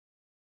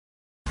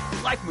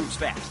Life moves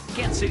fast.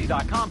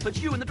 KansasCity.com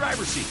puts you in the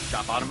driver's seat.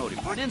 Shop Automotive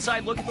for an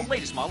inside look at the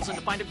latest models and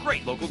to find a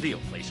great local deal.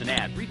 Place an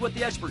ad, read what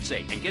the experts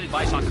say, and get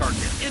advice on car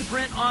care. In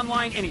print,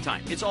 online,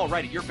 anytime. It's all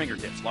right at your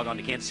fingertips. Log on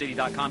to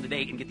KansasCity.com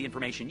today and get the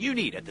information you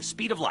need at the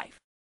speed of life.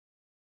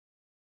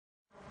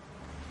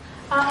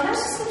 And I was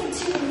just thinking,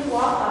 too, when you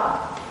walk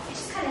off, it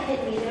just kind of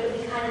hit me that it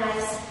would be kind of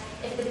nice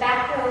if the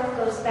back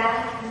row goes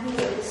back and you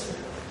go this room.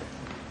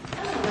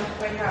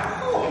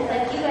 And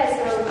like you guys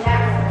go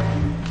that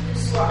row,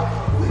 just walk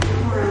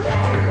around that,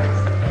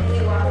 and we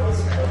walk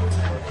this row.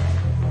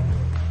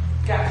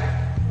 Gotcha.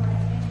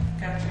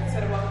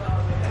 Instead of walking all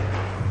the way back.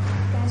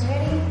 You guys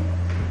ready?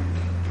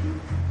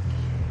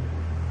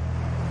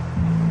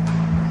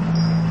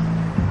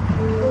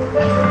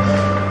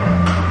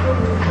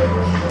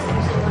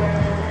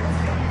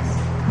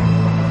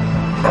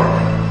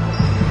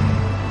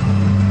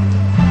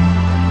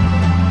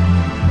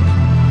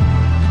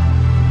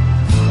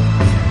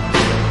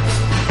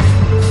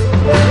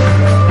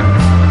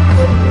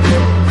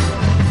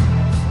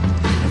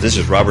 This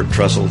is Robert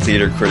Trussell,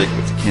 theater critic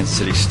with the Kansas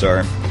City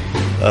Star.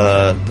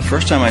 The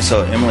first time I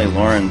saw Emily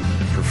Lauren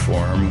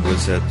perform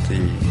was at the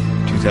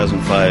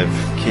 2005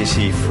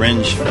 KC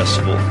Fringe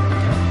Festival.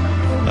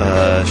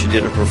 She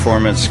did a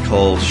performance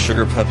called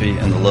Sugar Puppy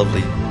and the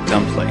Lovely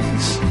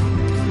Dumplings.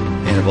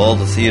 And of all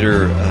the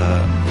theater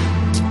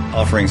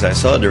offerings I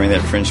saw during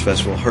that Fringe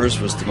Festival, hers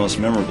was the most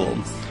memorable.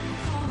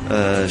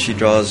 She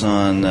draws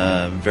on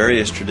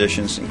various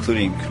traditions,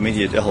 including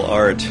commedia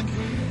dell'arte,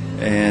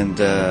 and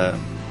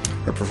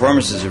her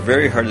performances are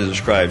very hard to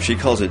describe. She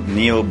calls it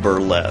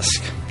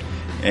neo-burlesque,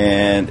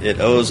 and it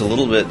owes a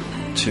little bit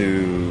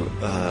to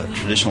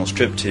traditional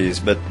striptease,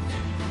 but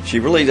she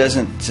really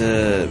doesn't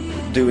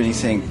do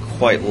anything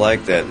quite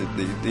like that.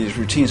 These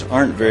routines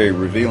aren't very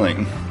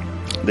revealing.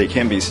 They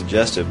can be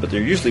suggestive, but they're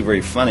usually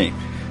very funny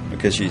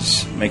because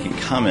she's making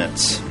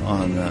comments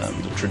on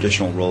the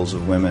traditional roles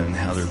of women and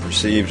how they're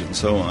perceived and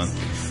so on.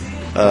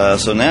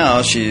 So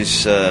now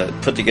she's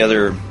put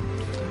together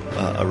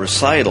a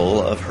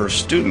recital of her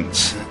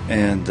students,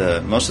 and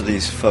most of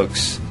these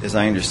folks, as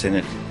I understand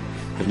it,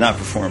 have not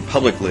performed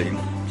publicly,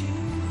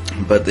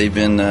 but they've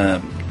been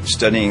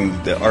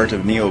studying the art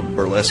of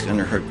neo-burlesque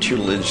under her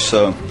tutelage,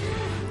 so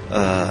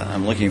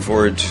I'm looking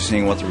forward to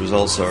seeing what the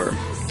results are,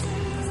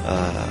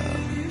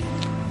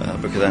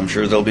 because I'm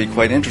sure they'll be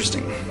quite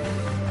interesting.